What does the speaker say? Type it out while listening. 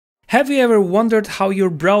Have you ever wondered how your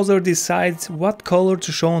browser decides what color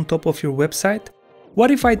to show on top of your website?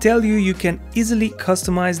 What if I tell you you can easily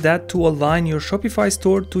customize that to align your Shopify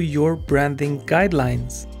store to your branding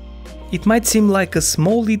guidelines? It might seem like a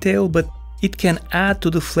small detail, but it can add to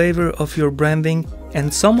the flavor of your branding,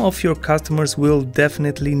 and some of your customers will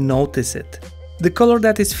definitely notice it. The color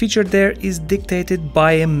that is featured there is dictated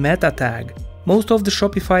by a meta tag. Most of the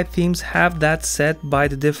Shopify themes have that set by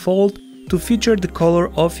the default to feature the color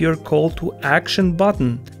of your call to action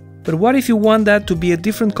button. But what if you want that to be a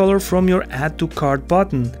different color from your add to cart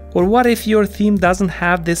button? Or what if your theme doesn't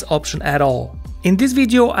have this option at all? In this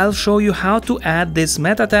video, I'll show you how to add this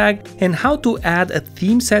meta tag and how to add a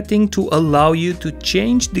theme setting to allow you to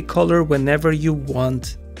change the color whenever you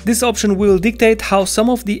want. This option will dictate how some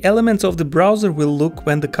of the elements of the browser will look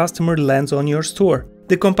when the customer lands on your store.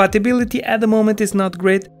 The compatibility at the moment is not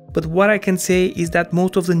great, but what I can say is that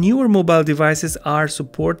most of the newer mobile devices are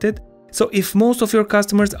supported. So if most of your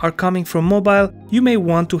customers are coming from mobile, you may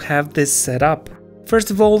want to have this set up.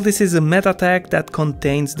 First of all, this is a meta tag that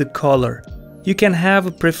contains the color. You can have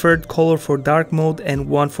a preferred color for dark mode and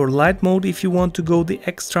one for light mode if you want to go the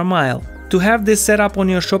extra mile. To have this set up on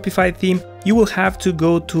your Shopify theme, you will have to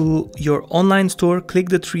go to your online store, click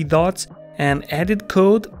the three dots and edit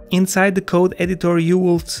code. Inside the code editor, you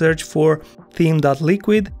will search for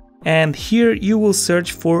theme.liquid, and here you will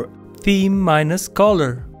search for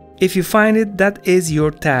theme-color. If you find it, that is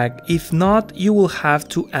your tag. If not, you will have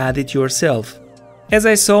to add it yourself. As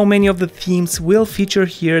I saw, many of the themes will feature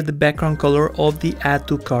here the background color of the add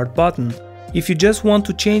to cart button. If you just want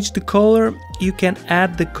to change the color, you can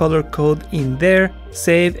add the color code in there,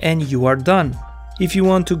 save, and you are done. If you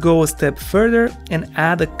want to go a step further and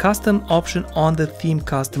add a custom option on the theme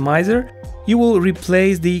customizer, you will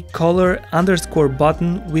replace the color underscore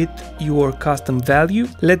button with your custom value,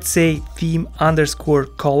 let's say theme underscore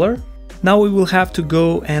color. Now we will have to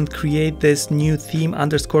go and create this new theme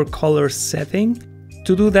underscore color setting.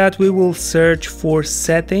 To do that, we will search for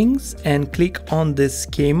settings and click on the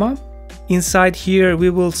schema. Inside here, we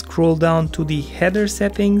will scroll down to the header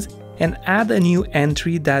settings and add a new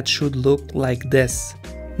entry that should look like this.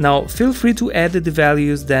 Now feel free to edit the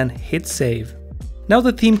values, then hit save. Now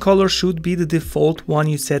the theme color should be the default one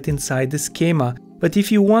you set inside the schema, but if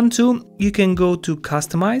you want to, you can go to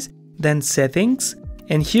Customize, then Settings,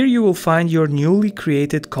 and here you will find your newly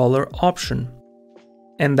created color option.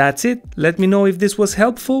 And that's it. Let me know if this was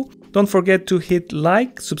helpful. Don't forget to hit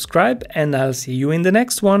like, subscribe, and I'll see you in the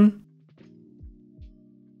next one.